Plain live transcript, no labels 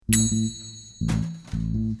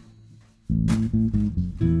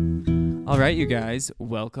All right, you guys,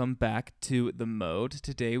 welcome back to The Mode.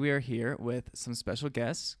 Today we are here with some special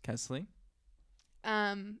guests. Kesley.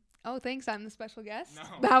 Oh, thanks. I'm the special guest.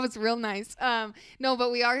 No. That was real nice. No,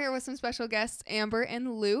 but we are here with some special guests, Amber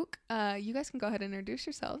and Luke. You guys can go ahead and introduce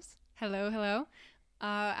yourselves. Hello.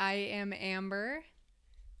 I am Amber.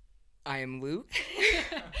 I am Luke.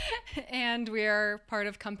 And we are part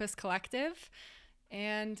of Compass Collective.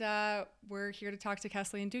 And we're here to talk to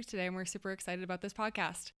Kesley and Duke today, and we're super excited about this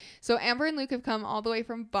podcast. So Amber and Luke have come all the way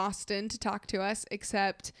from Boston to talk to us,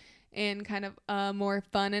 except in kind of a more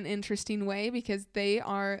fun and interesting way because they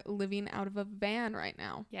are living out of a van right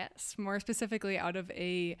now. Yes, more specifically out of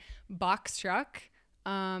a box truck.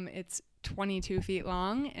 It's 22 feet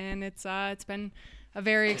long, and it's been a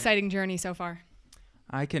very exciting journey so far.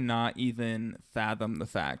 I cannot even fathom the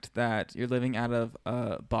fact that you're living out of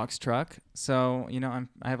a box truck. So,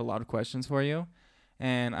 I have a lot of questions for you,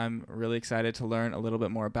 and I'm really excited to learn a little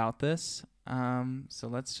bit more about this. So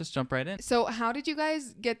let's just jump right in. So how did you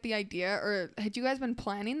guys get the idea, or had you guys been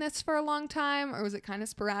planning this for a long time, or was it kind of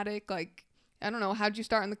sporadic? Like, I don't know. How'd you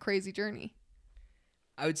start on the crazy journey?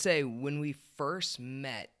 I would say when we first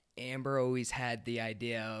met, Amber always had the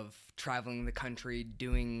idea of traveling the country,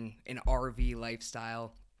 doing an RV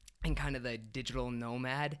lifestyle, and kind of the digital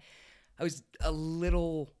nomad. I was a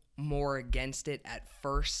little more against it at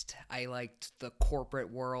first. I liked the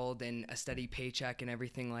corporate world and a steady paycheck and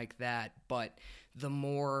everything like that. But the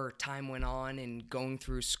more time went on and going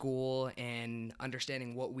through school and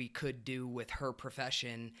understanding what we could do with her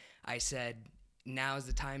profession, I said, now's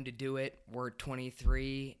the time to do it. We're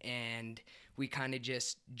 23, and we kind of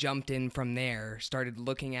just jumped in from there, started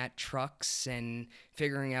looking at trucks and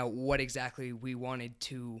figuring out what exactly we wanted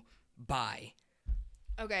to buy.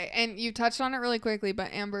 Okay, and you touched on it really quickly,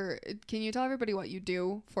 but Amber, can you tell everybody what you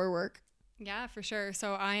do for work? Yeah, for sure.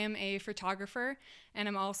 So I am a photographer, and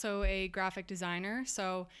I'm also a graphic designer.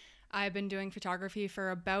 So I've been doing photography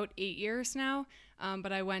for about 8 years now,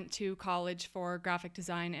 but I went to college for graphic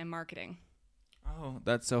design and marketing. Oh,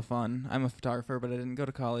 that's so fun. I'm a photographer, but I didn't go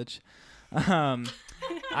to college. I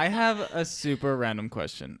have a super random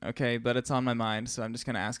question, okay? But it's on my mind, so I'm just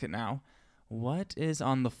going to ask it now. What is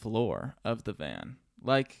on the floor of the van?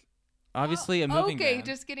 Like, obviously a moving van. Okay,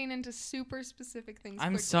 just getting into super specific things.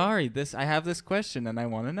 I'm quickly. sorry. I have this question, and I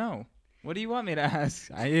want to know. What do you want me to ask?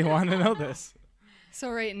 I want to know this. So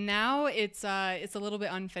right now it's a little bit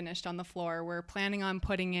unfinished on the floor. We're planning on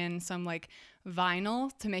putting in some like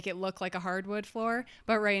vinyl to make it look like a hardwood floor,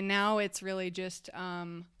 but right now it's really just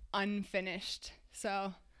unfinished.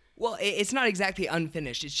 So Well, it's not exactly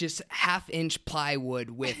unfinished. It's just half-inch plywood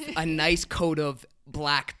with a nice coat of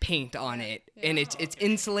black paint on it, and it's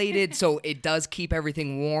insulated, so it does keep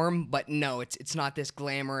everything warm. But no, it's not this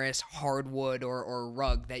glamorous hardwood or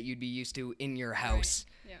rug that you'd be used to in your house.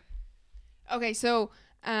 Right. Yeah. Okay, so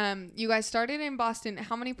you guys started in Boston.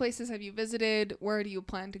 How many places have you visited? Where do you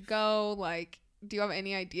plan to go? Like, do you have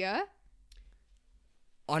any idea?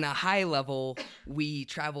 On a high level, we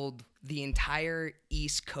traveled the entire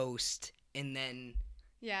East Coast, and then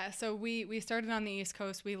Yeah, so we started on the East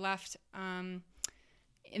Coast. We left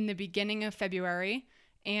in the beginning of February,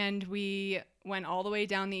 and we went all the way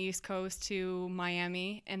down the East Coast to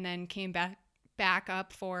Miami, and then came back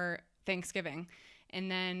up for Thanksgiving. And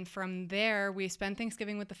then from there, we spent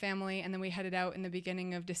Thanksgiving with the family, and then we headed out in the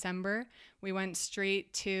beginning of December. We went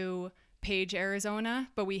straight to Page, Arizona,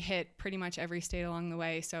 but we hit pretty much every state along the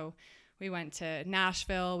way. So we went to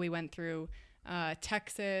Nashville, we went through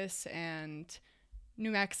Texas and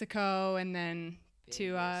New Mexico, and then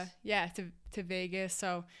to Vegas.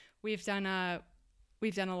 So we've done a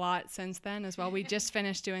lot since then as well. We just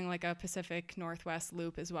finished doing like a Pacific Northwest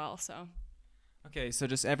loop as well. So Okay, so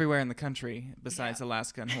just everywhere in the country besides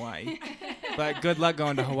Alaska and Hawaii. But good luck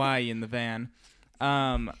going to Hawaii in the van.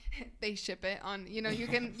 They ship it on,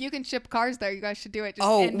 you can ship cars there. You guys should do it. Just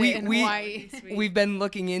Oh, end it in Hawaii. we've been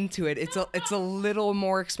looking into it. It's a little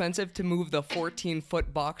more expensive to move the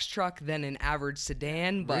 14-foot box truck than an average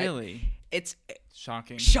sedan, but Really? it's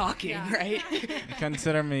Shocking. Yeah. right?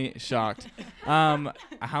 Consider me shocked.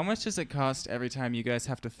 How much does it cost every time you guys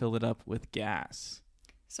have to fill it up with gas?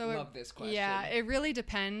 So Love this question. Yeah, it really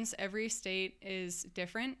depends. Every state is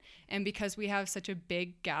different, and because we have such a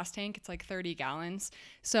big gas tank, it's like 30 gallons.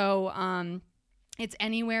 So it's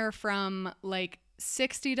anywhere from like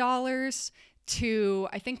 $60 to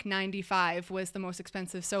I think 95 was the most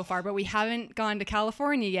expensive so far, but we haven't gone to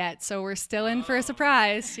California yet, so we're still in for a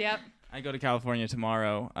surprise. Yep. I go to California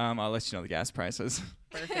tomorrow. I'll let you know the gas prices.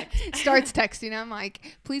 Perfect. Starts texting him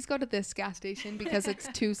like, please go to this gas station because it's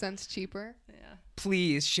 2 cents cheaper. Yeah.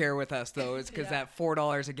 please share with us those, because that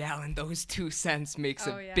 $4 a gallon, those 2 cents makes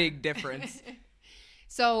a big difference.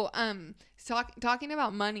 So, talking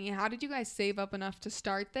about money, how did you guys save up enough to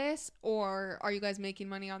start this? Or are you guys making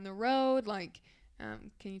money on the road? Like,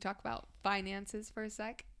 can you talk about finances for a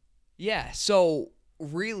sec? Yeah, so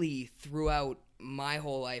really throughout my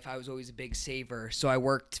whole life, I was always a big saver. So I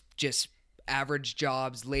worked just average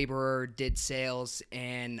jobs, laborer, did sales,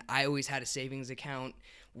 and I always had a savings account,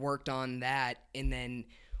 worked on that, and then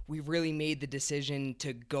we really made the decision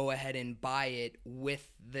to go ahead and buy it with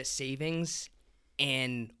the savings.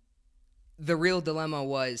 And the real dilemma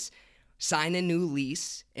was sign a new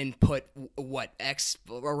lease and put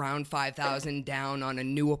around $5,000 down on a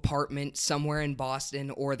new apartment somewhere in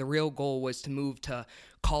Boston, or the real goal was to move to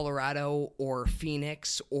Colorado or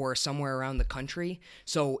Phoenix or somewhere around the country.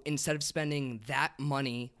 So instead of spending that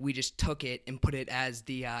money, we just took it and put it as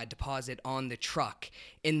the deposit on the truck,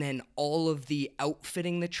 and then all of the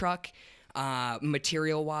outfitting the truck,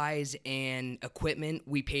 material wise and equipment,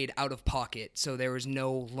 we paid out of pocket. So there was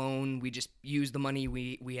no loan. We just used the money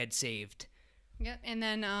we had saved. Yeah. And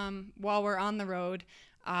then while we're on the road,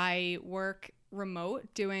 I work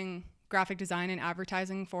remote doing graphic design and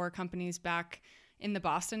advertising for companies back in the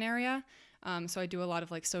Boston area. So I do a lot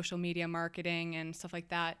of like social media marketing and stuff like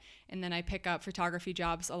that. And then I pick up photography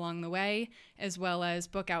jobs along the way, as well as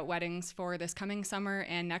book out weddings for this coming summer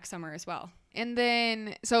and next summer as well. And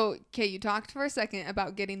then, so, okay, you talked for a second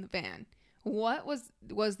about getting the van. What was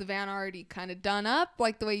the van already kind of done up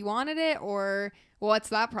like the way you wanted it, or what's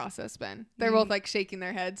that process been? They're both like shaking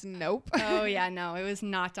their heads. Nope. Oh yeah, no, it was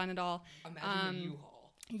not done at all. Imagine a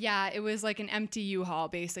U-Haul. Yeah, it was like an empty U-Haul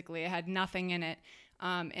basically. It had nothing in it.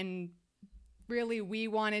 And really we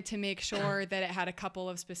wanted to make sure that it had a couple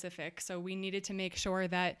of specifics. So we needed to make sure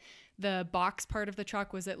that the box part of the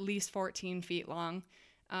truck was at least 14 feet long.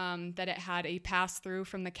 That it had a pass-through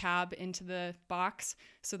from the cab into the box,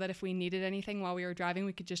 so that if we needed anything while we were driving,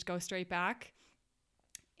 we could just go straight back.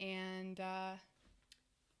 And that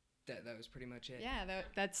was pretty much it. Yeah,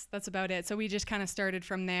 that's about it. So we just kind of started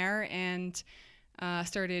from there and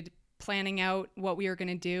started planning out what we were going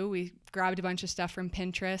to do. We grabbed a bunch of stuff from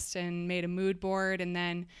Pinterest and made a mood board, and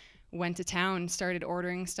then went to town, started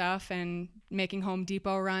ordering stuff and making Home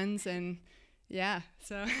Depot runs, and yeah,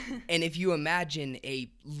 so. And if you imagine a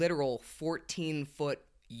literal 14-foot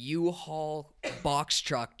U-Haul box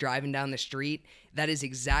truck driving down the street, that is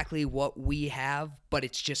exactly what we have, but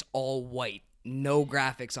it's just all white. No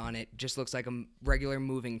graphics on it. Just looks like a regular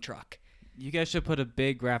moving truck. You guys should put a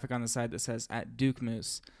big graphic on the side that says "at Duke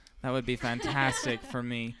Moose." That would be fantastic for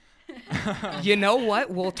me. You know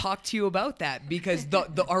what? We'll talk to you about that, because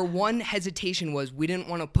our one hesitation was we didn't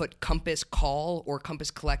want to put Compass Call or Compass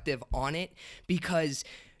Collective on it, because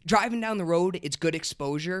driving down the road, it's good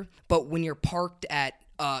exposure, but when you're parked at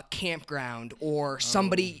a campground or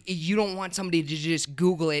somebody, you don't want somebody to just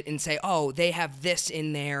Google it and say, oh, they have this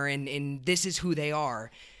in there and this is who they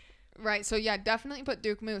are. Right. So, yeah, definitely put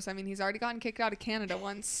Duke Moose. I mean, he's already gotten kicked out of Canada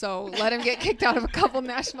once, so let him get kicked out of a couple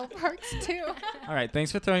national parks, too. All right.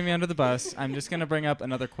 Thanks for throwing me under the bus. I'm just going to bring up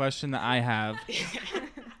another question that I have,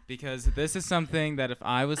 because this is something that if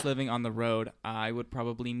I was living on the road, I would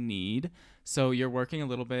probably need. So you're working a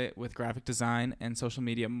little bit with graphic design and social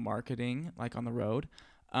media marketing, like on the road.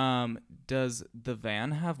 Does the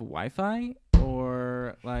van have Wi-Fi,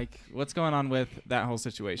 or like what's going on with that whole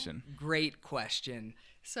situation? Great question.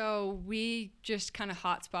 So we just kind of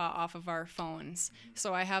hotspot off of our phones.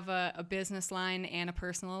 So I have a business line and a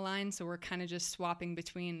personal line. So we're kind of just swapping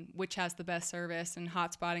between which has the best service and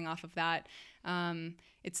hotspotting off of that.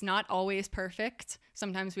 It's not always perfect.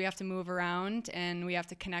 Sometimes we have to move around and we have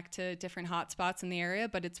to connect to different hotspots in the area,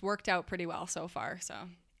 but it's worked out pretty well so far. So.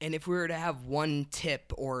 And if we were to have one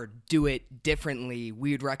tip or do it differently,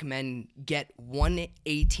 we would recommend get one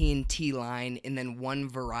AT&T line and then one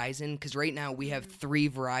Verizon, because right now we have 3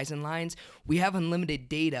 Verizon lines. We have unlimited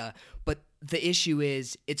data, but the issue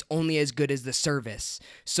is it's only as good as the service.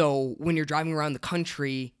 So when you're driving around the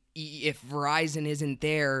country, if Verizon isn't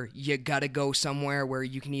there, you got to go somewhere where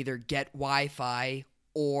you can either get Wi-Fi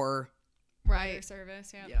or... Right.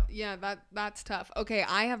 Service, yeah. Yeah, that's tough. Okay,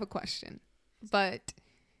 I have a question, but...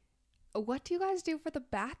 what do you guys do for the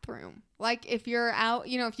bathroom? Like, if you're out,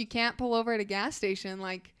 if you can't pull over at a gas station,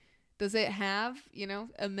 like, does it have,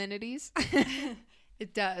 amenities?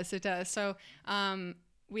 It does. So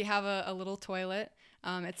we have a little toilet.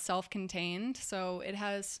 It's self-contained. So it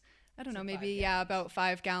has, I don't know, maybe, about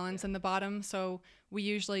 5 gallons in the bottom. So we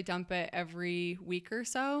usually dump it every week or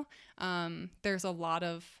so. There's a lot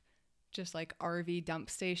of just like RV dump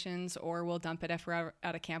stations, or we'll dump it if we're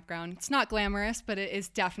at a campground. It's not glamorous, but it is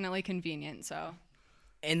definitely convenient. So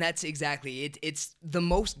And that's exactly it. It's the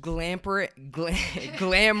most glamorous.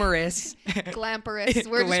 Glamorous. We're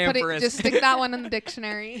Glamorous. just stick that one in the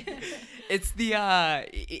dictionary. It's the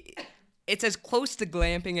it's as close to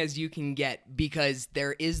glamping as you can get because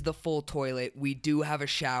there is the full toilet. We do have a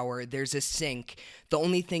shower. There's a sink. The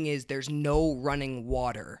only thing is there's no running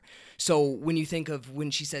water. So when you think of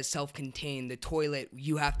when she says self-contained, the toilet,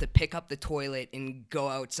 you have to pick up the toilet and go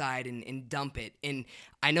outside and dump it. And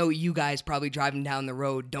I know you guys probably driving down the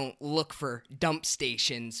road don't look for dump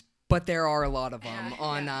stations, but there are a lot of them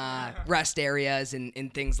on rest areas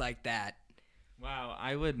and things like that. Wow,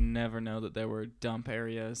 I would never know that there were dump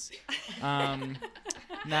areas.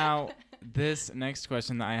 Now, this next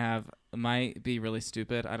question that I have might be really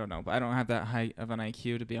stupid. I don't know, but I don't have that high of an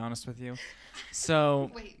IQ, to be honest with you. So,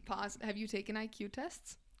 Wait, pause. Have you taken IQ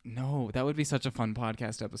tests? no, that would be such a fun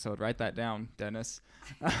podcast episode. Write that down, Dennis.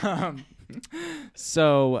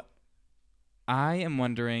 So, I am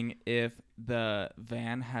wondering if the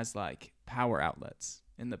van has like power outlets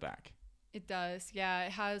in the back. It does. Yeah,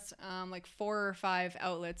 it has like 4 or 5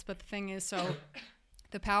 outlets. But the thing is, so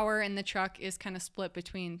the power in the truck is kind of split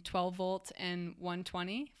between 12 volt and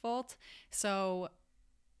 120 volt. So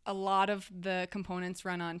a lot of the components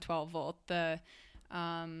run on 12 volt. The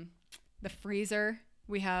freezer,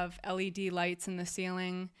 we have LED lights in the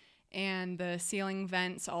ceiling, and the ceiling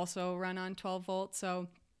vents also run on 12 volt. So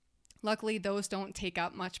luckily, those don't take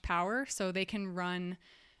up much power, so they can run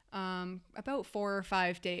about 4 or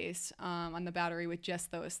 5 days on the battery with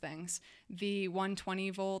just those things. The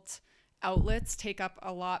 120 volt outlets take up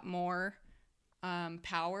a lot more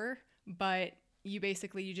power, but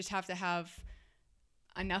you just have to have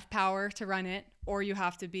enough power to run it, or you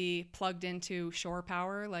have to be plugged into shore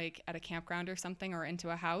power, like at a campground or something, or into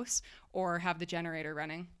a house, or have the generator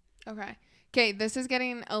running. Okay, this is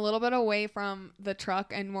getting a little bit away from the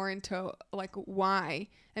truck and more into like why.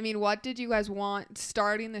 I mean, what did you guys want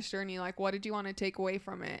starting this journey? Like, what did you want to take away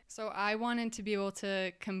from it? So I wanted to be able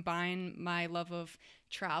to combine my love of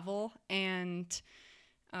travel and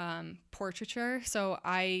portraiture. So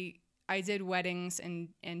I did weddings and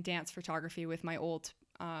dance photography with my old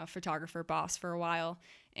photographer boss for a while,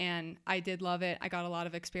 and I did love it. I got a lot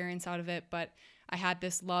of experience out of it, but I had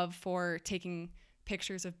this love for taking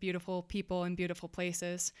pictures of beautiful people in beautiful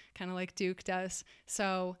places, kind of like Duke does.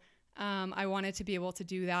 So I wanted to be able to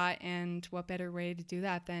do that, and what better way to do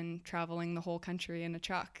that than traveling the whole country in a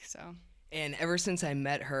truck. So, and ever since I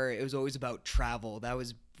met her, it was always about travel. That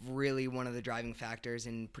was really one of the driving factors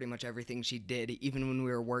in pretty much everything she did. Even when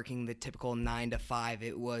we were working the typical 9 to 5,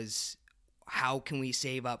 it was, how can we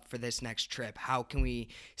save up for this next trip? How can we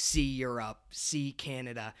see Europe, see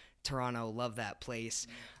Canada, Toronto, love that place.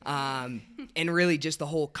 And really just the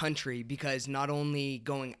whole country, because not only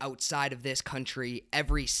going outside of this country,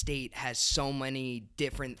 every state has so many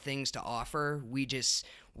different things to offer. We just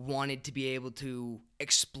wanted to be able to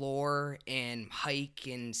explore and hike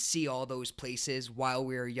and see all those places while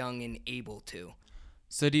we were young and able to.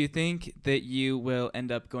 So do you think that you will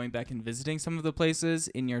end up going back and visiting some of the places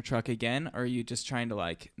in your truck again, or are you just trying to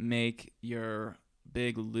like make your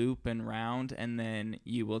big loop and round, and then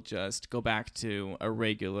you will just go back to a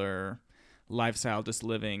regular lifestyle, just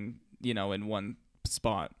living, in one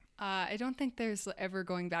spot? I don't think there's ever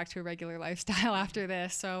going back to a regular lifestyle after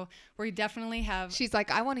this. So we definitely have. She's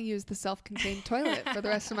like, I want to use the self-contained toilet for the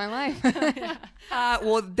rest of my life.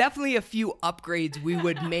 Well, definitely a few upgrades we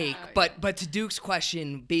would make. But to Duke's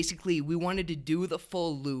question, basically, we wanted to do the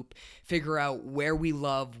full loop, figure out where we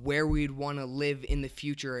love, where we'd want to live in the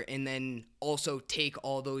future, and then also take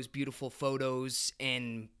all those beautiful photos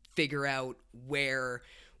and figure out where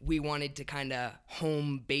we wanted to kind of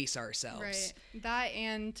home base ourselves. Right. That,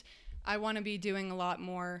 and I want to be doing a lot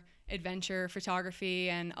more adventure photography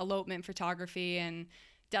and elopement photography and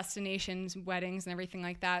destinations, weddings, and everything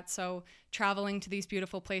like that. So traveling to these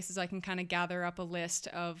beautiful places, I can kind of gather up a list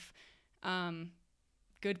of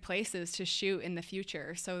good places to shoot in the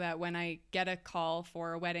future, so that when I get a call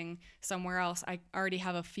for a wedding somewhere else, I already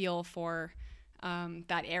have a feel for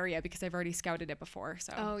that area because I've already scouted it before.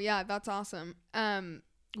 So. Oh yeah, that's awesome.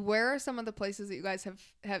 Where are some of the places that you guys have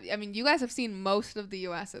I mean, you guys have seen most of the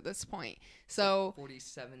US at this point. So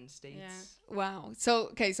 47 states. Yeah. Wow.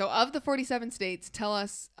 So of the 47 states, tell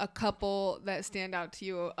us a couple that stand out to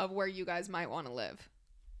you of where you guys might want to live.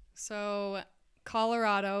 So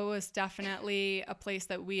Colorado was definitely a place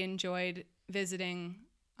that we enjoyed visiting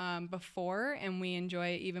before, and we enjoy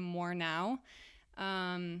it even more now.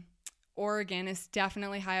 Oregon is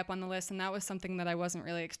definitely high up on the list, and that was something that I wasn't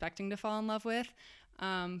really expecting to fall in love with.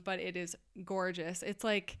 But it is gorgeous. It's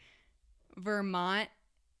like Vermont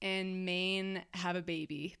and Maine have a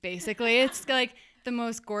baby, basically. It's like the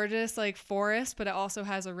most gorgeous like forest, but it also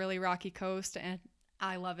has a really rocky coast, and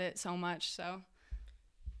I love it so much. So,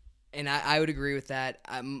 And I would agree with that.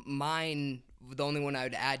 Mine, the only one I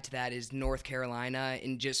would add to that is North Carolina,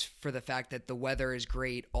 and just for the fact that the weather is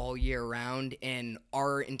great all year round, and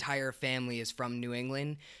our entire family is from New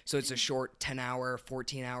England, so it's a short 10-hour,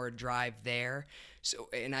 14-hour drive there. So,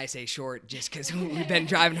 and I say short just because we've been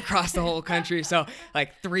driving across the whole country, so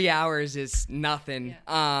like 3 hours is nothing.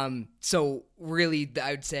 So really,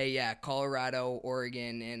 I would say, yeah, Colorado,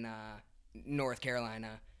 Oregon, and North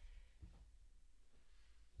Carolina.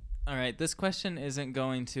 All right, this question isn't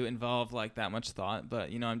going to involve like that much thought,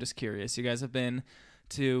 but I'm just curious. You guys have been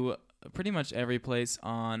to pretty much every place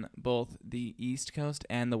on both the East Coast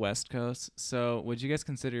and the West Coast. So, would you guys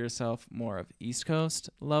consider yourself more of East Coast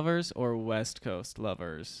lovers or West Coast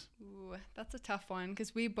lovers? ooh, that's a tough one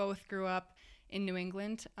because we both grew up in New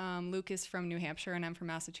England. Luke is from New Hampshire and I'm from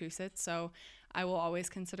Massachusetts, so I will always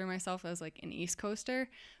consider myself as like an East Coaster,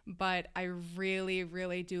 but I really,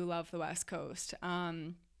 really do love the West Coast.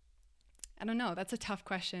 I don't know. That's a tough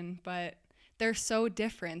question, but they're so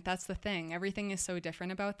different. That's the thing. Everything is so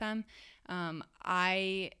different about them.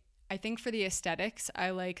 I think for the aesthetics,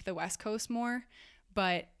 I like the West Coast more,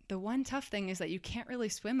 but the one tough thing is that you can't really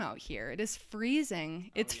swim out here. It is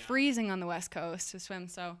freezing. It's freezing on the West Coast to swim,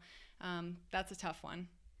 so that's a tough one.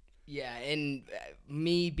 Yeah, and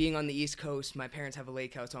me being on the East Coast, my parents have a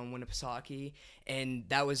lake house on Winnipesaukee, and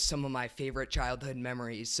that was some of my favorite childhood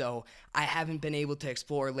memories. So I haven't been able to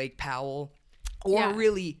explore Lake Powell or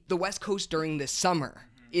really the West Coast during the summer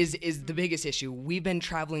is the biggest issue. We've been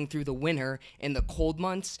traveling through the winter and the cold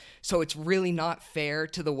months, so it's really not fair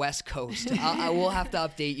to the West Coast. I will have to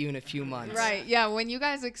update you in a few months. Right. Yeah. When you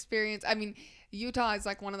guys experience, I mean, Utah is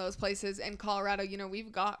like one of those places, and Colorado,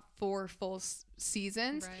 we've got 4 full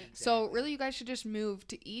seasons. Right. So really, you guys should just move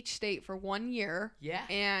to each state for 1 year. Yeah.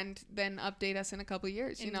 And then update us in a couple of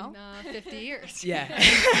years, In 50 years.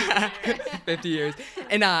 Yeah. 50 years.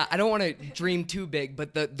 And I don't want to dream too big,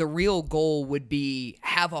 but the real goal would be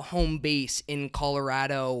have a home base in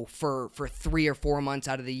Colorado for 3 or 4 months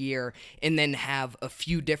out of the year, and then have a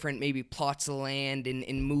few different maybe plots of land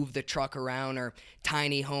and move the truck around, or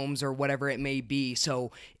tiny homes or whatever it may be.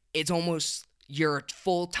 So it's almost you're a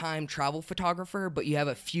full-time travel photographer, but you have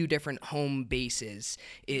a few different home bases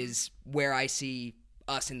is where I see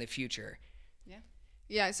us in the future.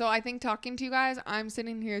 Yeah, so I think talking to you guys, I'm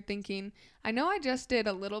sitting here thinking, I know I just did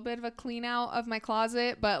a little bit of a clean out of my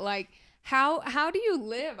closet, but like, how do you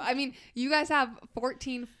live? I mean, you guys have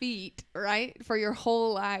 14 feet, right, for your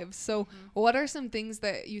whole lives. So what are some things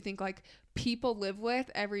that you think like people live with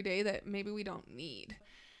every day that maybe we don't need?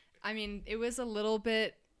 I mean, it was a little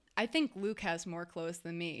bit. I think Luke has more clothes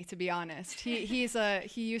than me, to be honest. He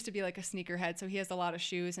used to be like a sneakerhead, so he has a lot of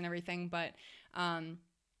shoes and everything. But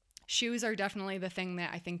shoes are definitely the thing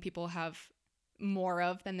that I think people have more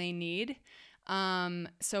of than they need.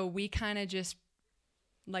 So we kind of just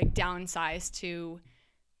like downsized to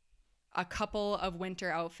a couple of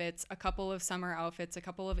winter outfits, a couple of summer outfits, a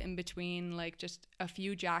couple of in between, like just a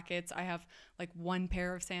few jackets. I have like 1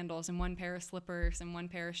 pair of sandals and 1 pair of slippers and 1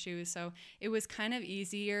 pair of shoes. So it was kind of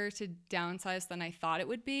easier to downsize than I thought it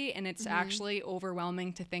would be. And it's actually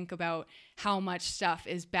overwhelming to think about how much stuff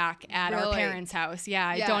is back at our parents' house. Yeah,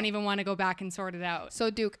 I don't even want to go back and sort it out. So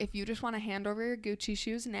Duke, if you just want to hand over your Gucci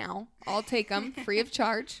shoes now, I'll take them free of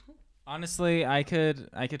charge. Honestly, I could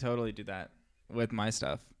totally do that with my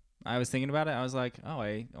stuff. I was thinking about it. I was like, oh,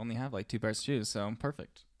 I only have like 2 pairs of shoes, so I'm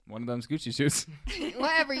perfect. One of them's Gucci shoes.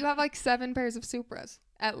 Whatever. You have like 7 pairs of Supras,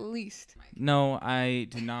 at least. No, I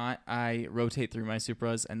do not. I rotate through my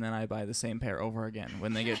Supras, and then I buy the same pair over again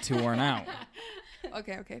when they get too worn out.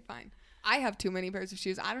 Okay, fine. I have too many pairs of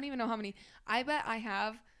shoes. I don't even know how many. I bet I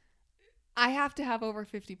have to have over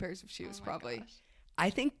 50 pairs of shoes, probably. Gosh. I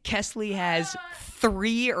think Kesley has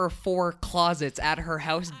 3 or 4 closets at her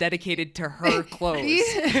house dedicated to her clothes.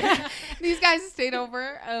 These guys stayed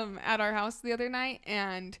over at our house the other night,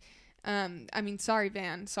 and I mean, sorry,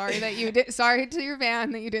 Van. Sorry that you did. Sorry to your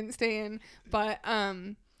van that you didn't stay in, but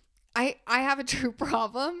I have a true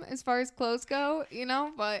problem as far as clothes go,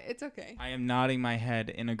 but it's okay. I am nodding my head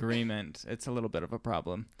in agreement. It's a little bit of a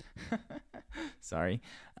problem. Sorry.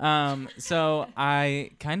 So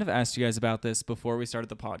I kind of asked you guys about this before we started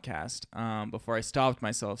the podcast, before I stopped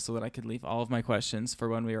myself so that I could leave all of my questions for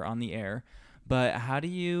when we were on the air. But how do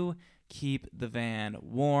you keep the van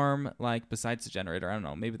warm, like besides the generator? I don't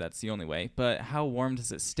know, maybe that's the only way. But how warm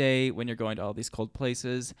does it stay when you're going to all these cold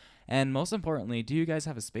places? And most importantly, do you guys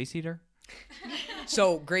have a space heater?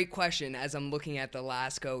 So, great question. As I'm looking at the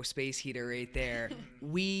Lasco space heater right there,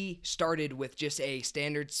 we started with just a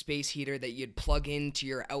standard space heater that you'd plug into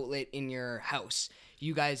your outlet in your house.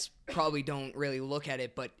 You guys probably don't really look at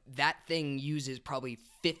it, but that thing uses probably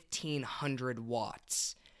 1,500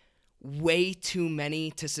 watts. Way too many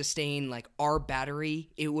to sustain. Like, our battery,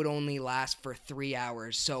 it would only last for 3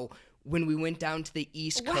 hours. So when we went down to the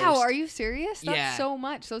East Coast, Wow, are you serious? That's Yeah. so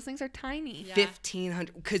much. Those things are tiny. Yeah.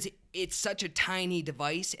 1,500, because it's such a tiny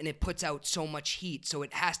device and it puts out so much heat, so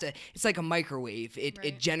it has to, it's like a microwave. It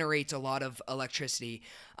Right. generates a lot of electricity.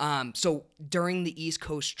 So during the East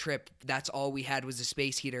Coast trip, that's all we had was a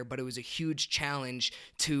space heater, but it was a huge challenge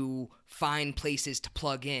to find places to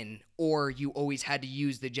plug in, or you always had to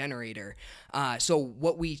use the generator. So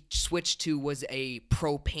what we switched to was a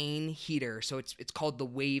propane heater. So it's called the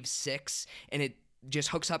Wave 6, and it just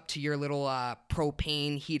hooks up to your little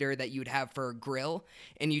propane heater that you'd have for a grill,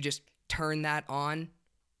 and you just turn that on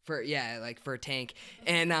for for a tank,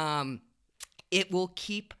 and it will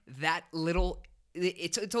keep that little.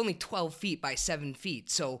 It's only 12 feet by 7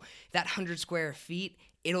 feet, so that 100 square feet,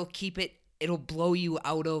 it'll keep it. It'll blow you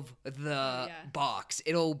out of the yeah. box.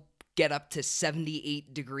 It'll get up to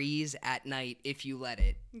 78 degrees at night if you let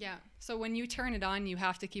it. Yeah. So when you turn it on, you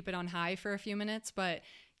have to keep it on high for a few minutes, but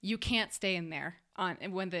you can't stay in there on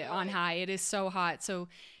high. It is so hot. So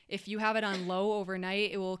if you have it on low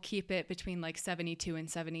overnight, it will keep it between like 72 and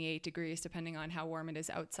 78 degrees, depending on how warm it is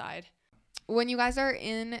outside. When you guys are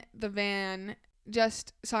in the van,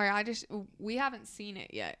 we haven't seen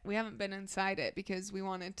it yet. We haven't been inside it because we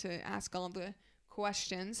wanted to ask all the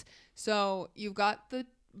questions. So you've got the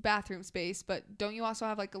bathroom space, but don't you also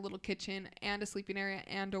have like a little kitchen and a sleeping area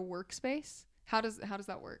and a workspace? How does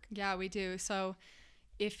that work? Yeah, we do. So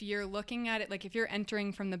if you're looking at it, like if you're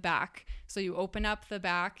entering from the back, so you open up the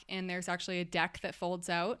back and there's actually a deck that folds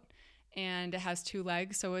out and it has 2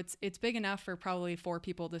 legs. So it's big enough for probably 4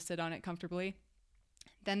 people to sit on it comfortably.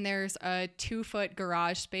 Then there's a 2-foot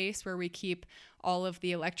garage space where we keep all of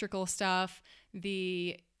the electrical stuff,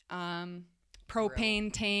 the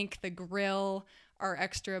propane tank, the grill, our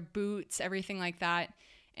extra boots, everything like that.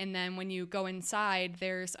 And then when you go inside,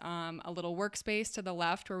 there's a little workspace to the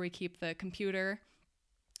left where we keep the computer.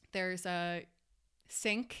 There's a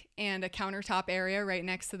sink and a countertop area right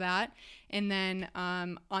next to that. And then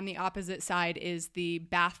on the opposite side is the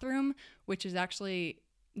bathroom, which is actually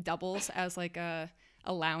doubles as like a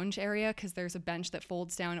lounge area because there's a bench that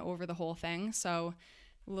folds down over the whole thing. So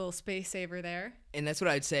a little space saver there. And that's what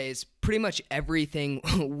I'd say is pretty much everything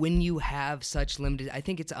when you have such limited, I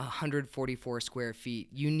think it's 144 square feet.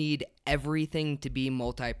 You need everything to be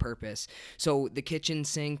multi-purpose. So the kitchen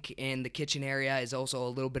sink and the kitchen area is also a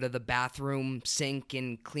little bit of the bathroom sink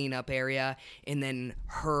and cleanup area. And then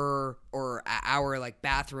our like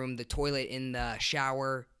bathroom, the toilet in the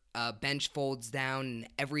shower, bench folds down, and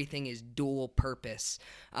everything is dual purpose,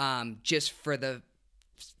 just for the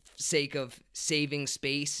sake of saving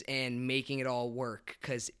space and making it all work,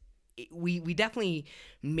 because we definitely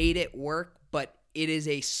made it work, but it is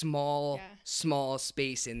a small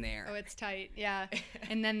space in there. Oh, it's tight. Yeah.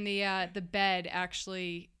 And then the bed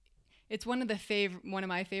actually, it's one of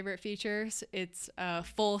my favorite features. It's a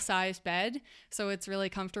full-size bed, so it's really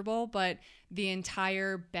comfortable, but the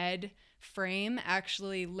entire bed frame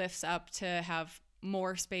actually lifts up to have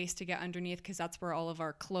more space to get underneath because that's where all of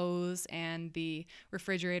our clothes and the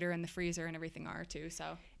refrigerator and the freezer and everything are too.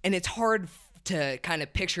 So, and it's hard to kind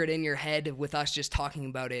of picture it in your head with us just talking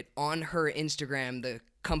about it. On her Instagram, the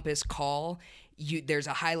Compass Call, there's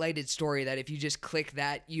a highlighted story that if you just click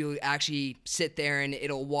that, you actually sit there and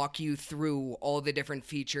it'll walk you through all the different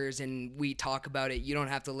features, and we talk about it. You don't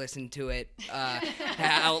have to listen to it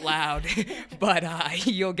out loud, but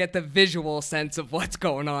you'll get the visual sense of what's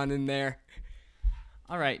going on in there.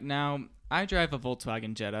 All right, now I drive a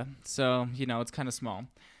Volkswagen Jetta, so it's kind of small.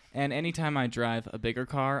 And anytime I drive a bigger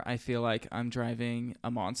car, I feel like I'm driving a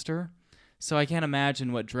monster. So I can't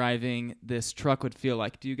imagine what driving this truck would feel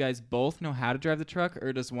like. Do you guys both know how to drive the truck,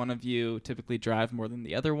 or does one of you typically drive more than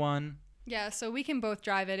the other one? Yeah, so we can both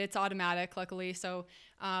drive it. It's automatic, luckily. So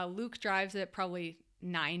Luke drives it probably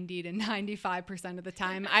 90 to 95% of the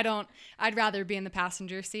time. I'd rather be in the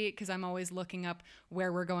passenger seat because I'm always looking up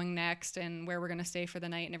where we're going next and where we're going to stay for the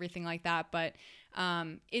night and everything like that. But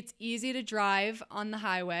it's easy to drive on the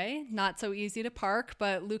highway, not so easy to park,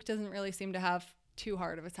 but Luke doesn't really seem to have too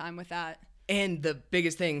hard of a time with that. And the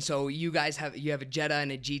biggest thing, so you have a Jetta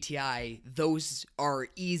and a GTI. Those are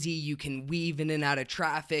easy. You can weave in and out of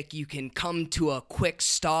traffic. You can come to a quick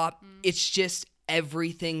stop. It's just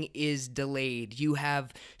everything is delayed. You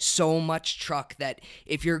have so much truck that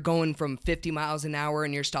if you're going from 50 miles an hour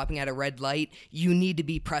and you're stopping at a red light, you need to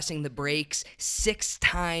be pressing the brakes 6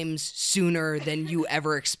 times sooner than you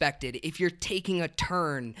ever expected. If you're taking a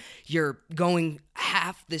turn, you're going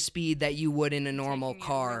half the speed that you would in a normal Taking it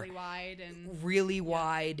car. really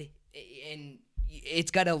wide, And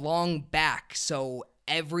it's got a long back, so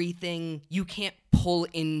everything, you can't pull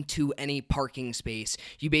into any parking space.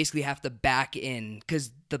 You basically have to back in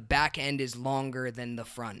because the back end is longer than the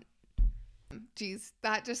front. Jeez,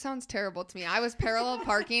 that just sounds terrible to me. I was parallel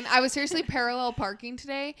parking. I was seriously parallel parking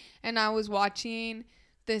today, and I was watching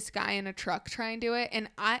this guy in a truck try and do it. And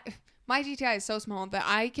my GTI is so small that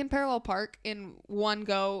I can parallel park in one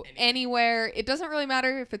go anywhere. It doesn't really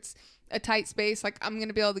matter if it's a tight space. Like, I'm going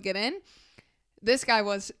to be able to get in. This guy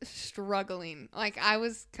was struggling. Like, I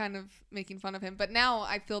was kind of making fun of him. But now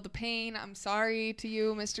I feel the pain. I'm sorry to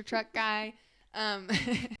you, Mr. Truck Guy.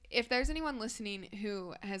 If there's anyone listening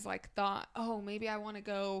who has like thought, oh, maybe I want to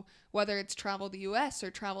go, whether it's travel the US or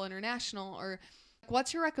travel international, or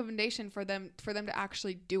what's your recommendation for them to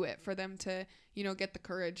actually do it, for them to, you know, get the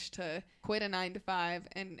courage to quit a 9-to-5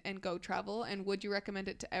 and go travel? And would you recommend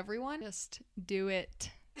it to everyone? Just do it,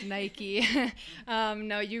 Nike.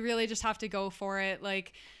 No, you really just have to go for it.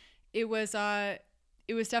 Like, it was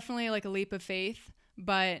definitely like a leap of faith,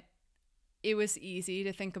 but it was easy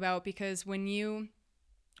to think about because when you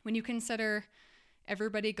consider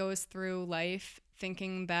everybody goes through life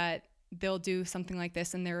thinking that they'll do something like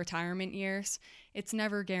this in their retirement years, it's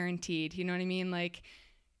never guaranteed. You know what I mean? Like,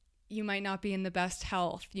 you might not be in the best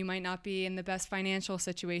health. You might not be in the best financial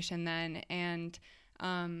situation then. And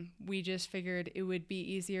we just figured it would be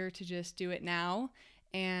easier to just do it now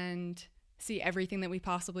and see everything that we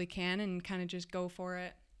possibly can and kind of just go for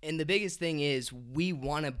it. And the biggest thing is we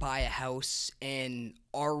want to buy a house, and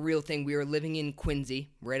our real thing, we were living in Quincy,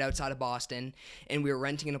 right outside of Boston, and we were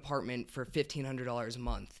renting an apartment for $1,500 a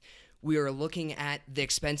month. We were looking at the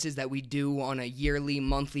expenses that we do on a yearly,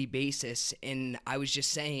 monthly basis, and I was just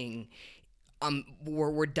saying,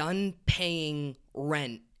 we're done paying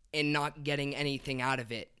rent and not getting anything out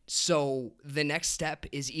of it. So the next step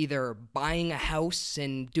is either buying a house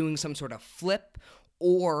and doing some sort of flip,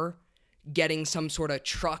 or getting some sort of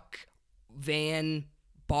truck, van,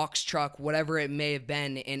 box truck, whatever it may have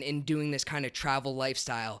been, and doing this kind of travel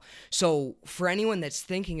lifestyle. So for anyone that's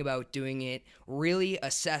thinking about doing it, really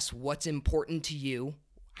assess what's important to you,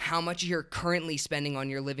 how much you're currently spending on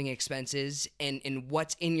your living expenses, and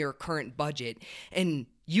what's in your current budget. And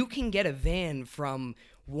you can get a van from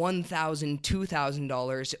 $1,000,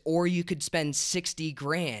 $2,000, or you could spend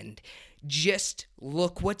 $60,000. Just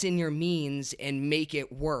look what's in your means and make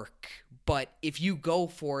it work. But if you go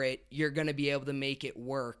for it, you're going to be able to make it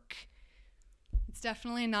work. It's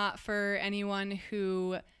definitely not for anyone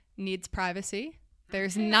who needs privacy.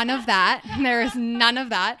 There's none of that. There is none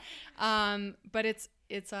of that. But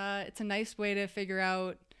it's a nice way to figure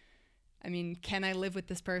out, I mean, can I live with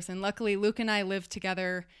this person? Luckily, Luke and I lived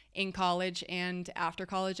together in college and after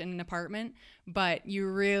college in an apartment, but you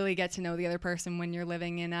really get to know the other person when you're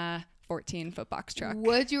living in a 14-foot box truck.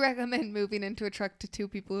 Would you recommend moving into a truck to two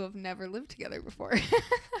people who have never lived together before?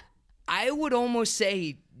 I would almost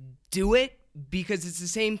say do it, because it's the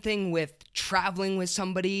same thing with traveling with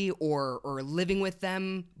somebody or living with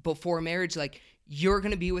them before marriage. Like, you're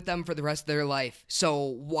going to be with them for the rest of their life.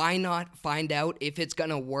 So why not find out if it's going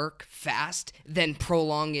to work fast, then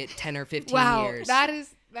prolong it 10 or 15 years? That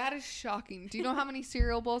is shocking. Do you know how many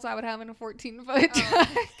cereal bowls I would have in a 14-foot truck?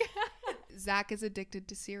 Zach is addicted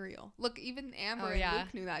to cereal. Look, even Amber and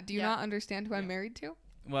Luke knew that. Do you not understand who I'm married to?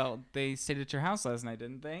 Well, they stayed at your house last night,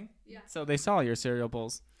 didn't they? Yeah. So they saw your cereal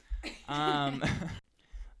bowls.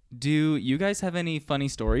 Do you guys have any funny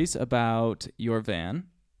stories about your van?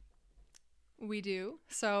 We do.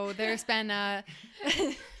 So there's been yeah,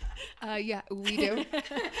 we do.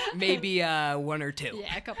 Maybe one or two.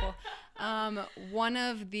 Yeah, a couple. One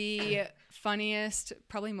of the funniest,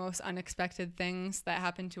 probably most unexpected things that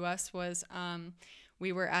happened to us was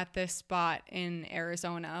we were at this spot in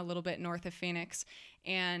Arizona, a little bit north of Phoenix,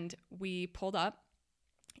 and we pulled up.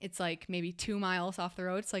 It's like maybe 2 miles off the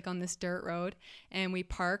road. It's like on this dirt road, and we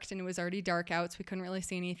parked, and it was already dark out, so we couldn't really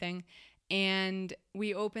see anything. And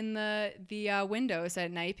we opened the windows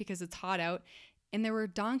at night because it's hot out, and there were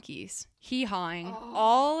donkeys hee-hawing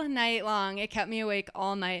all night long. It kept me awake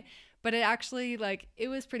all night. But it actually, like, it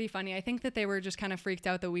was pretty funny. I think that they were just kind of freaked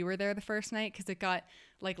out that we were there the first night because it got,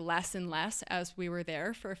 like, less and less as we were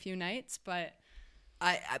there for a few nights. But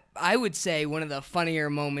I would say one of the funnier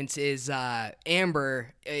moments is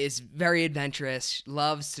Amber is very adventurous,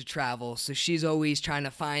 loves to travel, so she's always trying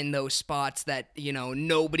to find those spots that, you know,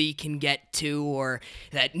 nobody can get to or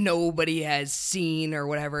that nobody has seen or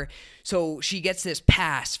whatever. So she gets this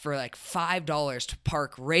pass for like $5 to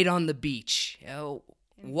park right on the beach. You know,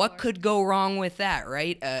 what could go wrong with that,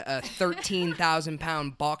 right? A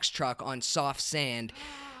 13,000-pound box truck on soft sand.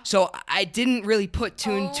 So I didn't really put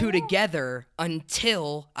two and two together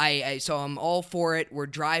until so I'm all for it. We're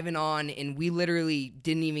driving on, and we literally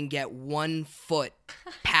didn't even get 1 foot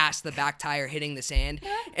past the back tire hitting the sand.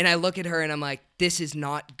 And I look at her, and I'm like, this is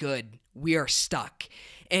not good. We are stuck.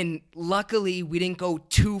 And luckily, we didn't go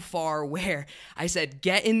too far where I said,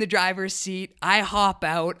 get in the driver's seat. I hop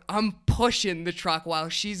out. I'm pushing the truck while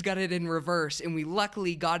she's got it in reverse. And we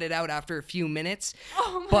luckily got it out after a few minutes.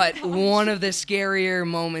 But one of the scarier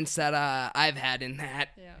moments that I've had in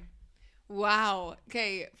that. Yeah. Wow.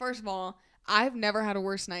 Okay, first of all, I've never had a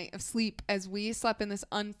worse night of sleep as we slept in this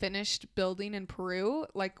unfinished building in Peru,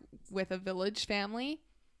 like with a village family.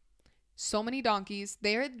 So many donkeys.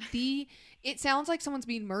 It sounds like someone's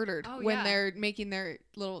being murdered when they're making their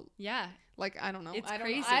little, Yeah. like, I don't know. It's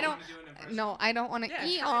crazy. crazy. I don't want to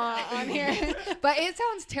eat on here. But it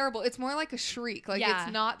sounds terrible. It's more like a shriek. Like,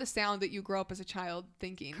 it's not the sound that you grow up as a child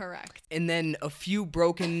thinking. Correct. And then a few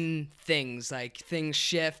broken things, like things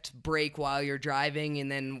shift, break while you're driving.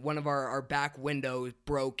 And then one of our back windows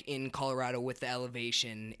broke in Colorado with the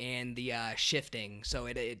elevation and the shifting. So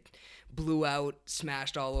it blew out,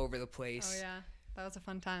 smashed all over the place. Oh, yeah. That was a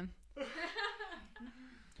fun time.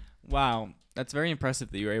 Wow, that's very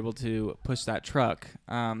impressive that you were able to push that truck.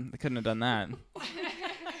 I couldn't have done that.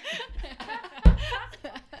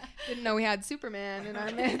 Didn't know we had Superman in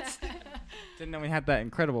our midst. Didn't know we had that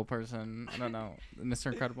incredible person. I don't know,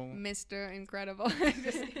 Mr. Incredible. Mr. Incredible.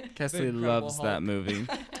 Kesley Incredible loves Hulk. that movie.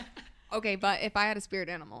 Okay, but if I had a spirit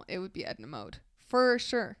animal, it would be Edna Mode. For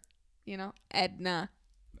sure. You know, Edna.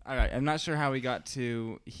 All right, I'm not sure how we got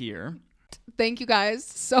to here. Thank you guys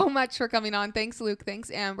so much for coming on. Thanks, Luke.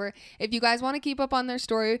 Thanks, Amber. If you guys want to keep up on their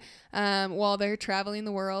story while they're traveling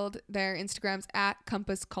the world, their Instagram's at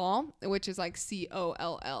Compass Call, which is like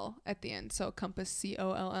COLL at the end. So Compass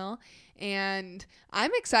COLL. And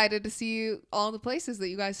I'm excited to see all the places that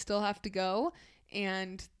you guys still have to go.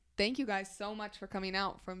 And thank you guys so much for coming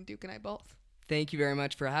out from Duke and I both. Thank you very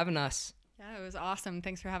much for having us. Yeah, it was awesome.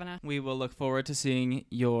 Thanks for having us. We will look forward to seeing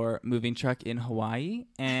your moving truck in Hawaii.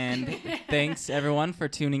 And thanks, everyone, for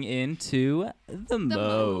tuning in to The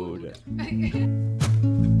Mode. Mode.